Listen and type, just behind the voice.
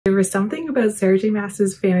is something about Sarah J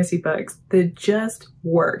Maas's fantasy books that just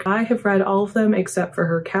work. I have read all of them except for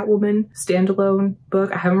her Catwoman standalone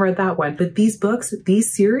book. I haven't read that one, but these books,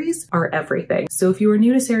 these series are everything. So if you are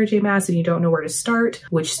new to Sarah J Maas and you don't know where to start,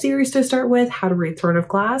 which series to start with, how to read Throne of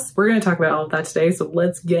Glass, we're going to talk about all of that today. So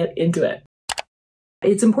let's get into it.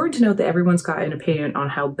 It's important to note that everyone's got an opinion on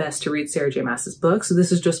how best to read Sarah J Maas's books. So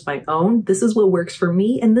this is just my own. This is what works for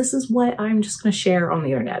me. And this is what I'm just going to share on the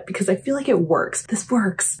internet because I feel like it works. This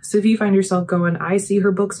works. So if you find yourself going, I see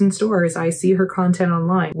her books in stores, I see her content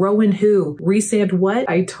online, Rowan who, resand what?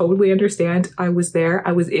 I totally understand. I was there.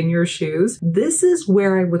 I was in your shoes. This is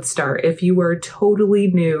where I would start if you were totally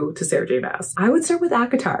new to Sarah J Maas. I would start with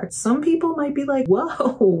Acotar. Some people might be like,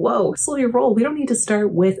 whoa, slow your roll. We don't need to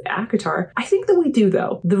start with Acotar. I think that we do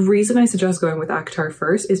though. The reason I suggest going with Acotar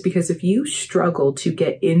first is because if you struggle to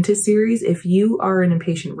get into series, if you are an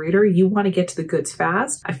impatient reader, you want to get to the goods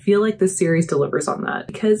fast, I feel like this series delivers on that.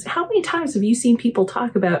 Because how many times have you seen people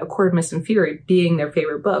talk about A Court of Mist and Fury being their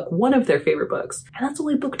favorite book, one of their favorite books? And that's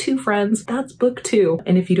only book 2, friends. That's book 2.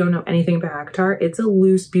 And if you don't know anything about Acotar, it's a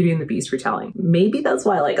loose Beauty and the Beast retelling. Maybe that's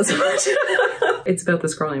why I like it so much. It's about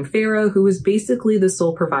this girl named Pharaoh who is basically the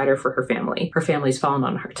sole provider for her family. Her family's fallen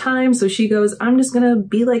on hard times, so she goes, I'm just gonna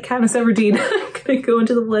be like Katniss Everdeen. I'm gonna go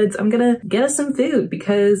into the woods. I'm gonna get us some food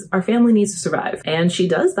because our family needs to survive. And she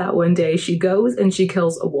does that one day. She goes and she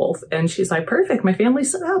kills a wolf. And she's like, perfect, my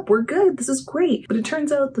family's set up. We're good. This is great. But it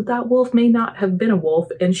turns out that that wolf may not have been a wolf.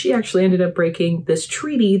 And she actually ended up breaking this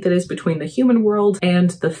treaty that is between the human world and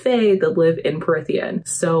the Fae that live in Prythian.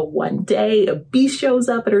 So one day a beast shows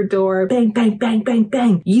up at her door. Bang, bang, bang, bang,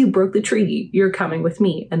 bang. You broke the treaty. You're coming with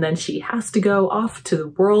me. And then she has to go off to the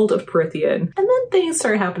world of Prythian. And then things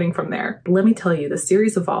start happening from there. Let me tell you, the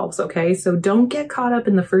series evolves, okay? So don't get caught up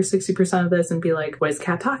in the first 60% of this and be like, what is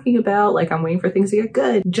Kat talking about? Like, I'm waiting for things to get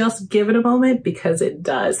good. Just give it a moment because it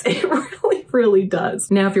does. It really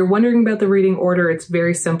does. Now, if you're wondering about the reading order, it's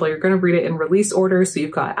very simple. You're going to read it in release order. So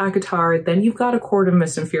you've got Acotar, then you've got A Court of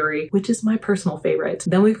Mist and Fury, which is my personal favorite.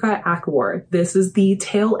 Then we've got Akawar. This is the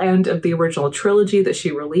tail end of the original trilogy that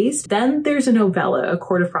she released. Then there's a novella, A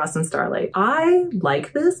Court of Frost and Starlight. I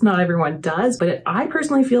like this. Not everyone does, but I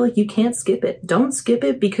personally feel like you can't skip it. Don't skip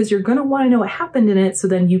it because you're going to want to know what happened in it so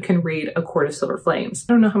then you can read A Court of Silver Flames.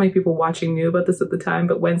 I don't know how many people watching knew about this at the time,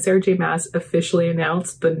 but when Sarah J Maas officially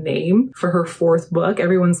announced the name for her 4th book,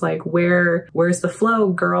 everyone's like, where's the flow,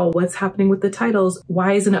 girl? What's happening with the titles?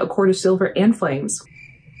 Why isn't it A Court of Silver and Flames?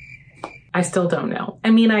 I still don't know. I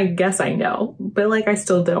mean, I guess I know, but like, I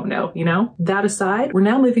still don't know, you know? That aside, we're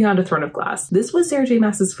now moving on to Throne of Glass. This was Sarah J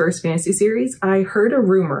Maas's first fantasy series. I heard a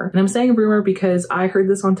rumor, and I'm saying a rumor because I heard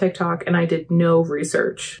this on TikTok and I did no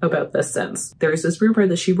research about this since. There's this rumor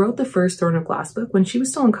that she wrote the first Throne of Glass book when she was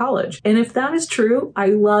still in college. And if that is true, I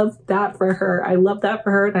love that for her. I love that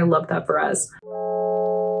for her and I love that for us.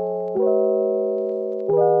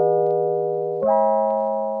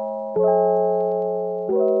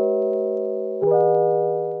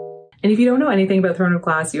 And if you don't know anything about Throne of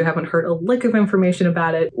Glass, you haven't heard a lick of information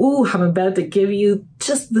about it, ooh, I'm about to give you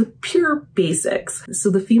just the pure basics. So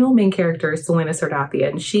the female main character is Celaena Sardathia,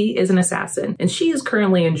 and she is an assassin, and she is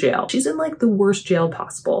currently in jail. She's in like the worst jail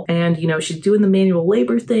possible. And, you know, she's doing the manual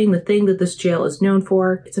labor thing, the thing that this jail is known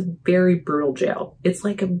for. It's a very brutal jail. It's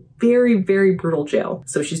like a very, very brutal jail.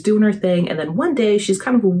 So she's doing her thing, and then one day she's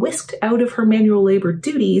kind of whisked out of her manual labor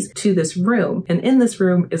duties to this room. And in this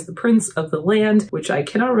room is the prince of the land, which I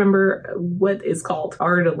cannot remember what is called.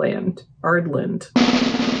 Ardland.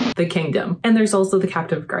 The kingdom. And there's also the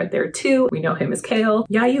captive guard there too. We know him as Kale.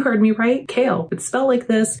 Yeah, you heard me right. Kale. It's spelled like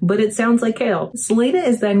this, but it sounds like Kale. Celaena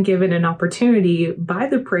is then given an opportunity by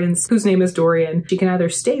the prince, whose name is Dorian. She can either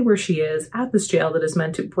stay where she is at this jail that is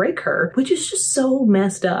meant to break her, which is just so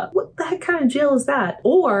messed up. What the heck kind of jail is that?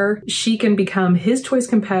 Or she can become his choice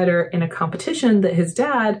competitor in a competition that his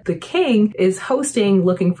dad, the king, is hosting,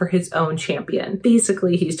 looking for his own champion.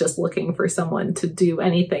 Basically, he's just looking for someone to do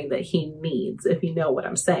anything that he needs, if you know what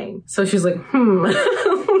I'm saying. So she's like,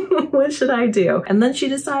 what should I do? And then she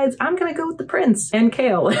decides, I'm gonna go with the prince and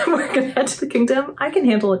Kale. We're gonna head to the kingdom. I can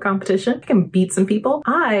handle a competition. I can beat some people.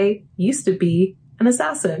 I used to be an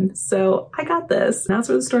assassin, so I got this. And that's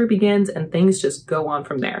where the story begins, and things just go on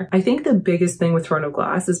from there. I think the biggest thing with Throne of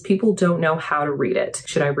Glass is people don't know how to read it.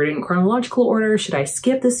 Should I read it in chronological order? Should I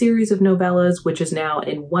skip the series of novellas, which is now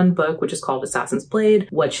in one book, which is called Assassin's Blade?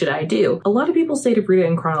 What should I do? A lot of people say to read it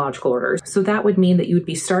in chronological order, so that would mean that you would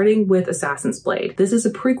be starting with Assassin's Blade. This is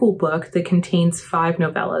a prequel book that contains 5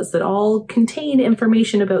 novellas that all contain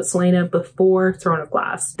information about Celaena before Throne of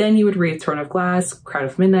Glass. Then you would read Throne of Glass, Crown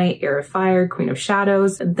of Midnight, Heir of Fire, Queen of Shadows,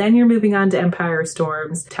 Shadows, then you're moving on to Empire of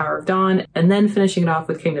Storms, Tower of Dawn, and then finishing it off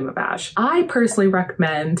with Kingdom of Ash. I personally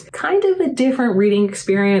recommend kind of a different reading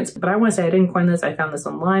experience, but I want to say I didn't coin this. I found this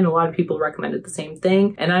online. A lot of people recommended the same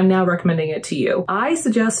thing, and I'm now recommending it to you. I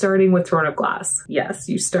suggest starting with Throne of Glass. Yes,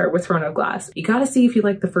 you start with Throne of Glass. You gotta see if you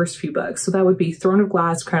like the first few books. So that would be Throne of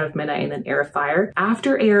Glass, Crown of Midnight, and then Heir of Fire.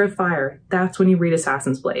 After Heir of Fire, that's when you read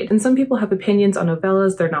Assassin's Blade. And some people have opinions on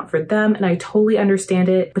novellas. They're not for them, and I totally understand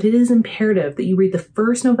it, but it is imperative that you read the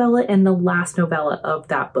first novella and the last novella of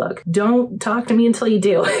that book. Don't talk to me until you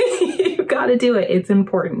do. Gotta do it. It's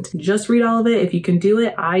important. Just read all of it. If you can do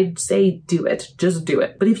it, I'd say do it. Just do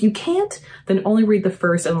it. But if you can't, then only read the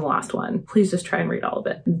first and the last one. Please just try and read all of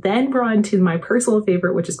it. Then we're on to my personal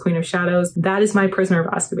favorite, which is Queen of Shadows. That is my Prisoner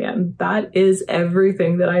of Azkaban. That is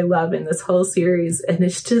everything that I love in this whole series, and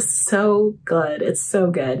it's just so good. It's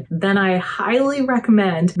so good. Then I highly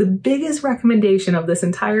recommend, the biggest recommendation of this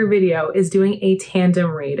entire video is doing a tandem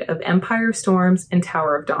read of Empire of Storms and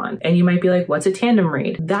Tower of Dawn. And you might be like, what's a tandem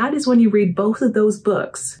read? That is when you read both of those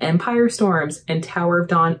books, Empire of Storms and Tower of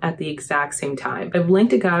Dawn, at the exact same time. I've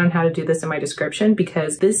linked a guide on how to do this in my description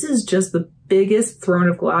because this is just the biggest Throne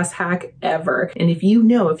of Glass hack ever. And if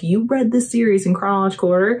you read this series in chronological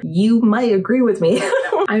order, you might agree with me.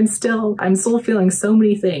 I'm still feeling so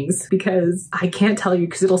many things because I can't tell you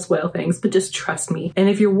because it'll spoil things, but just trust me. And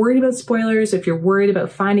if you're worried about spoilers, if you're worried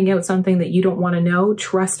about finding out something that you don't want to know,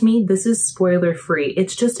 trust me, this is spoiler free.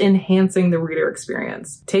 It's just enhancing the reader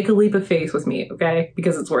experience. Take a leap of faith with me, okay?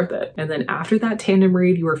 Because it's worth it. And then after that tandem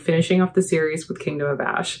read, you are finishing off the series with Kingdom of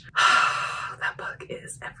Ash. That book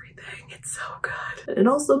is everything. It's so good. And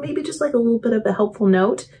also maybe just like a little bit of a helpful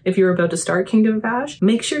note, if you're about to start Kingdom of Ash,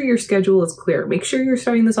 make sure your schedule is clear. Make sure you're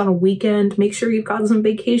starting this on a weekend. Make sure you've got some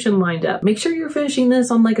vacation lined up. Make sure you're finishing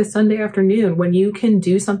this on like a Sunday afternoon when you can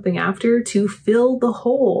do something after to fill the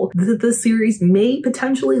hole that the series may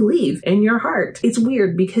potentially leave in your heart. It's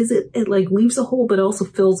weird because it like leaves a hole but also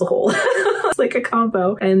fills a hole. It's like a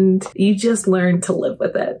combo, and you just learn to live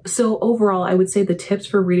with it. So overall, I would say the tips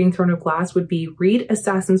for reading Throne of Glass would be read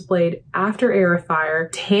Assassin's Blade after Heir of Fire,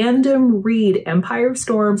 tandem read Empire of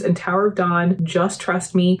Storms and Tower of Dawn, just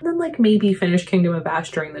trust me, and then like maybe finish Kingdom of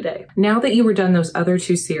Ash during the day. Now that you were done those other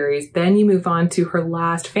two series, then you move on to her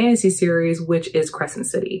last fantasy series, which is Crescent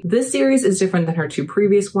City. This series is different than her two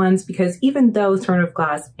previous ones because even though Throne of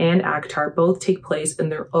Glass and Acotar both take place in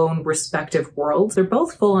their own respective worlds, they're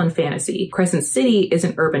both full on fantasy. Crescent City is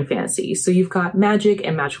an urban fantasy, so you've got magic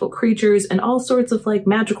and magical creatures and all sorts of like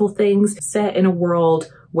magical things set in a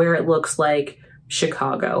world where it looks like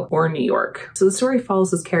Chicago or New York. So the story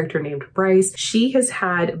follows this character named Bryce. She has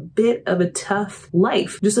had a bit of a tough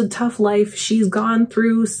life, just a tough life. She's gone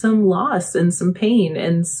through some loss and some pain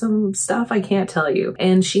and some stuff I can't tell you.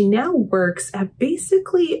 And she now works at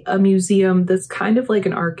basically a museum that's kind of like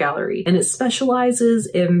an art gallery, and it specializes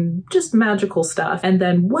in just magical stuff. And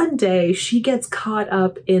then one day she gets caught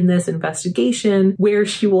up in this investigation where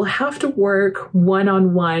she will have to work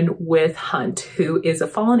one-on-one with Hunt, who is a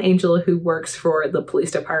fallen angel who works for the police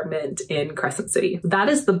department in Crescent City. That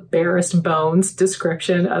is the barest bones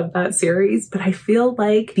description of that series, but I feel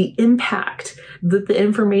like the impact that the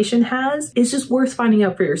information has is just worth finding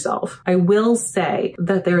out for yourself. I will say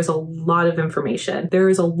that there's a lot of information. There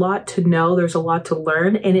is a lot to know, there's a lot to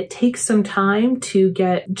learn, and it takes some time to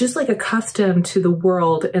get just like accustomed to the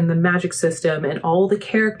world and the magic system and all the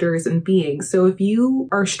characters and beings. So if you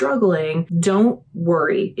are struggling, don't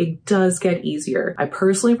worry. It does get easier. I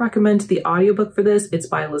personally recommend the audiobook for this. It's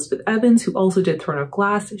by Elizabeth Evans, who also did Throne of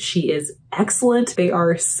Glass. She is excellent. They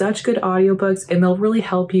are such good audiobooks, and they'll really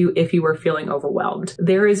help you if you are feeling overwhelmed.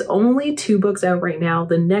 There is only 2 books out right now.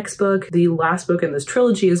 The next book, the last book in this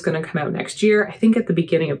trilogy, is going to come out next year. I think at the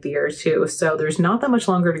beginning of the year too. So there's not that much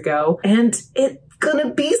longer to go, and it's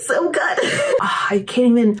gonna be so good. I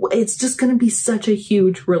can't even, it's just gonna be such a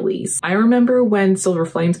huge release. I remember when Silver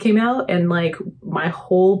Flames came out and like my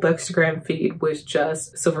whole Bookstagram feed was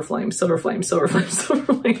just Silver Flames, Silver Flames, Silver Flames,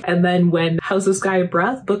 Silver Flames. And then when House of Sky and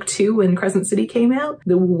Breath book 2 in Crescent City came out,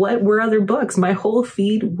 what were other books? My whole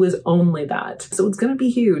feed was only that. So it's gonna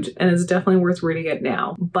be huge, and it's definitely worth reading it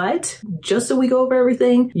now. But just so we go over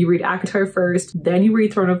everything, you read Acotar first, then you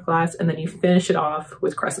read Throne of Glass, and then you finish it off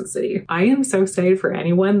with Crescent City. I am so excited for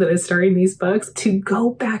anyone that is starting these books to go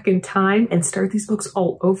back in time and start these books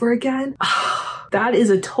all over again. that is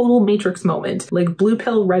a total Matrix moment. Like blue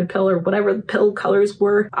pill, red pill, or whatever the pill colors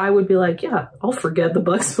were, I would be like, yeah, I'll forget the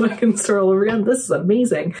book so I can start all over again. This is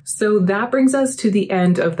amazing. So that brings us to the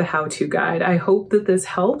end of the how-to guide. I hope that this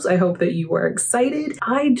helps. I hope that you are excited.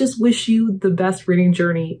 I just wish you the best reading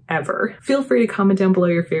journey ever. Feel free to comment down below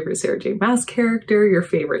your favorite Sarah J. Maas character, your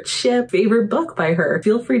favorite ship, favorite book by her.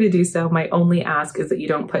 Feel free to do so. My only ask is that you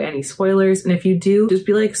don't put any spoilers. And if you do, just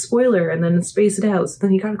be like spoiler and then space it out. So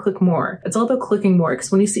then you gotta click more. It's all about clicking more,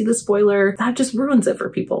 because when you see the spoiler, that just ruins it for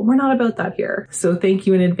people. We're not about that here. So thank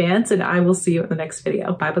you in advance, and I will see you in the next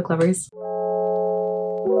video. Bye, book lovers.